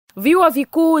Vyuo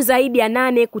vikuu zaidi ya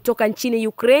 8 kutoka nchini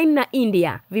Ukraine na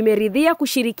India vimeridhia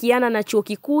kushirikiana na Chuo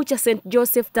Kikuu cha St.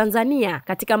 Joseph Tanzania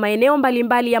katika maeneo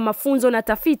mbalimbali ya mafunzo na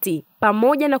tafiti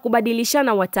pamoja na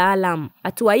kubadilishana wataalamu.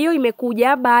 Hatua hiyo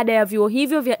imekuja baada ya vyuo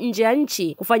hivyo vya nje ya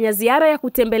nchi kufanya ziara ya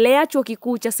kutembelea Chuo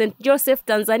Kikuu cha St. Joseph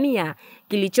Tanzania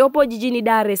kilichopo jijini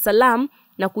Dar es Salaam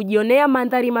na kujionea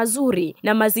mandhari mazuri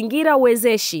na mazingira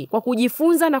uwezeshi kwa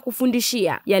kujifunza na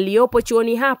kufundishia yaliyopo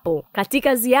chuoni hapo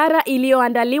katika ziara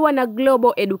iliyoandaliwa na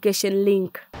Global Education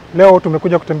Link. Leo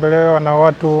tumekuja kutembelewa na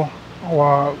watu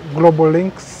wa Global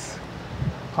Links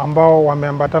ambao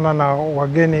wameambatana na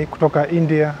wageni kutoka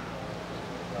India.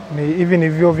 Hivi ni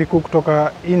vyuo vikuu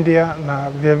kutoka India na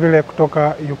vile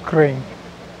kutoka Ukraine.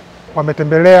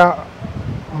 Wametembelea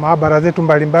maabara zetu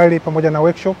mbalimbali pamoja na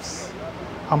workshops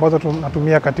ambazo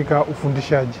tunatumia katika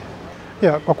ufundishaji.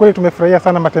 Kwa kweli tumefurahia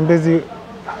sana matembezi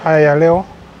haya ya leo.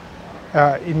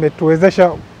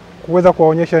 Imetuwezesha kuweza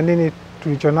kuwaonyesha nini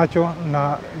tulicho nacho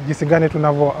na jinsi gani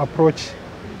tunavyo approach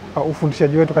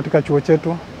ufundishaji wetu katika chuo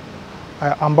chetu,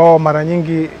 ambao mara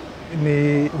nyingi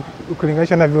ni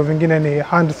ukilinganisha na vyuo vingine ni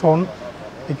hands on,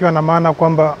 ikiwa na maana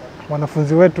kwamba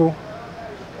wanafunzi wetu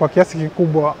kwa kiasi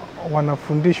kikubwa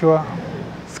wanafundishwa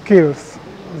skills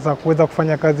za kuweza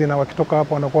kufanya kazi, na wakitoka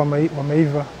hapo wanakuwa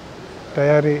wameiva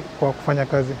tayari kwa kufanya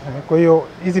kazi. Kwa hiyo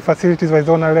hizi facilities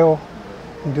walizoona leo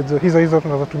ndizo hizo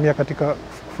tunazotumia katika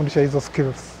kufundisha hizo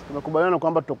skills. Tumekubaliana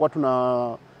kwamba tutakuwa tuna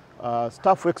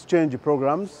staff exchange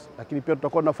programs, lakini pia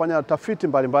tutakuwa tunafanya tafiti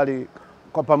mbalimbali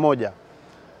kwa pamoja.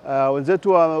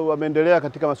 Wenzetu wameendelea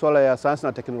katika masuala ya sayansi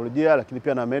na teknolojia, lakini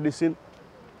pia na medicine,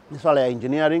 masuala ya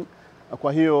engineering.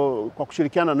 Kwa hiyo kwa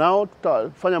kushirikiana nao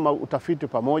tutafanya utafiti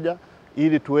pamoja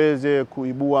ili tuweze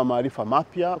kuibua maarifa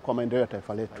mapya kwa maendeleo ya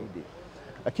taifa letu.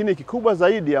 Lakini kikubwa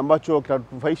zaidi ambacho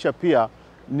kitatufaisha pia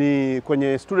ni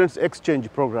kwenye students exchange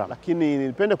program. Lakini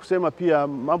nilipenda kusema pia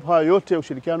mambo haya yote,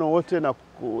 ushirikiano wote na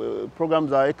program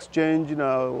za exchange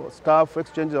na staff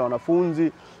exchange za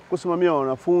wanafunzi, kusimamia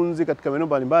wanafunzi katika maeneo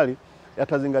mbalimbali,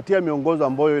 yatazingatia miongozo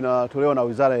ambayo inatolewa na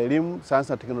Wizara ya Elimu,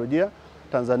 Sayansi na Teknolojia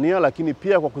Tanzania, lakini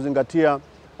pia kwa kuzingatia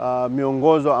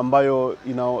miongozo ambayo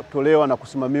inatolewa na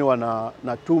kusimamiwa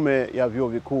na Tume ya Vyuo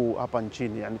Vikuu hapa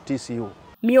nchini, yani TCU.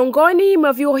 Miongoni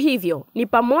mwa vyuo hivyo ni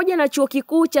pamoja na Chuo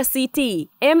Kikuu cha CT,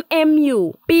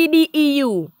 MMU,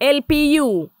 PDEU,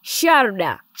 LPU,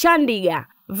 Sharda, Chandigarh,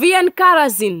 Vyuo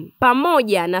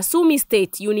pamoja na Sumi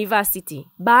State University.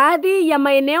 Baadhi ya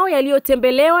maeneo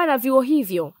yaliyotembelewa na vyuo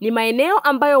hivyo ni maeneo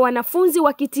ambayo wanafunzi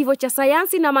wa kitivo cha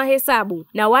sayansi na mahesabu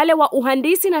na wale wa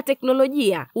uhandisi na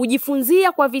teknolojia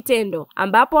hujifunzia kwa vitendo,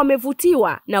 ambapo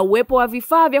wamevutiwa na uwepo wa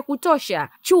vifaa vya kutosha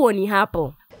chuoni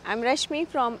hapo. I'm Rashmi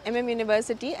from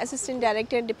University, Assistant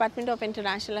Director, Department of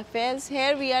International Affairs.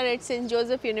 Here we are at St.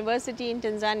 Joseph University in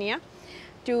Tanzania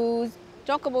to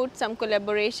talk about some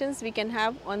collaborations we can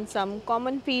have on some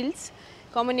common fields,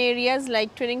 common areas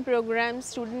like training programs,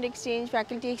 student exchange,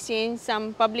 faculty exchange,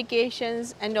 some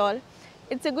publications and all.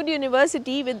 It's a good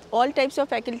university with all types of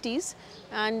faculties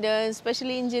and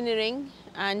especially engineering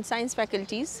and science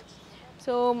faculties.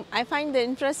 So I find the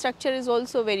infrastructure is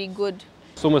also very good.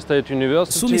 Sumi State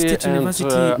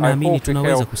University naamini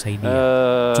tunaweza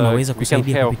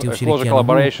kusaidia kupitia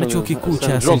ushirikiano na Chuo Kikuu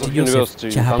cha St. Joseph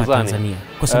cha hapa Tanzania,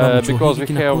 kwa sababu chuo hiki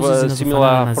kina kozi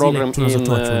zinazofanana na zile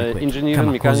tunazotoa chuoni kwetu,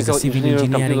 kama kozi za civil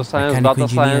engineering, mechanical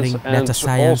engineering, data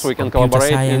science, computer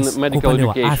science, upande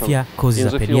wa afya, kozi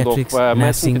za pediatrics,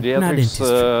 nursing na dentistry.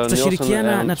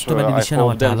 Tutashirikiana na tutabadilishana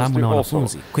wataalamu na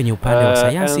wanafunzi kwenye upande wa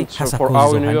sayansi, hasa kozi za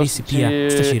uhandisi pia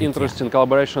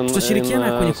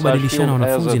tutashirikiana kwenye kubadilishana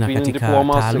wanafunzi na katika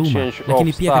taaluma,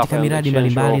 lakini pia katika miradi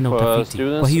mbalimbali na utafiti.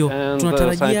 Kwa hiyo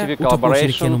tunatarajia utakuwa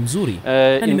ushirikiano mzuri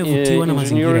na nimevutiwa na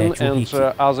mazingira ya chuo hiki.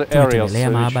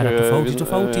 Tumetembelea maabara tofauti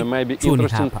chuoni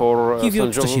hapa, hivyo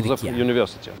tutashirikiana.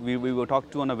 We will talk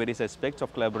to on various aspects of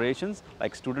collaborations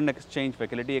like student exchange,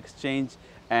 faculty exchange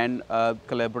and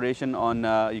collaboration on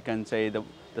you can say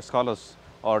the scholars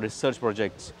or research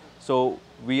projects. So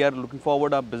we are looking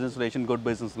forward to business relation, good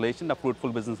business relation, a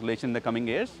fruitful business relation in the coming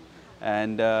years.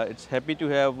 And it's happy to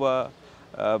have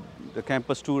the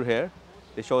campus tour here.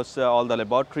 They show us all the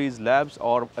laboratories, labs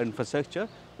or infrastructure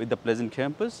with the pleasant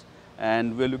campus.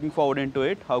 And we're looking forward into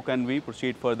it. How can we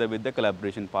proceed further with the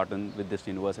collaboration partner with this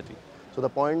university? So the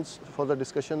points for the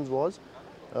discussions was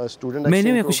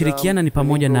maeneo ya kushirikiana ni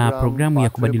pamoja na programu ya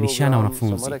kubadilishana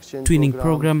wanafunzi, twinning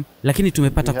program, lakini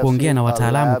tumepata kuongea na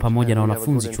wataalamu pamoja na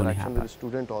wanafunzi chuoni hapa.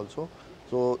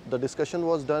 So the discussion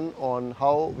was done on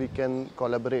how we can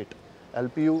collaborate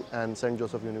LPU and St.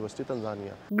 Joseph University,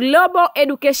 Tanzania. Global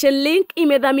Education Link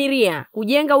imedhamiria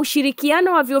kujenga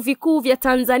ushirikiano wa vyuo vikuu vya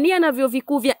Tanzania na vyuo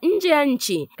vikuu vya nje ya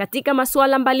nchi katika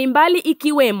masuala mbalimbali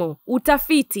ikiwemo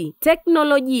utafiti,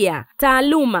 teknolojia,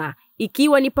 taaluma,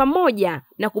 ikiwa ni pamoja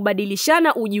na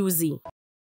kubadilishana ujuzi.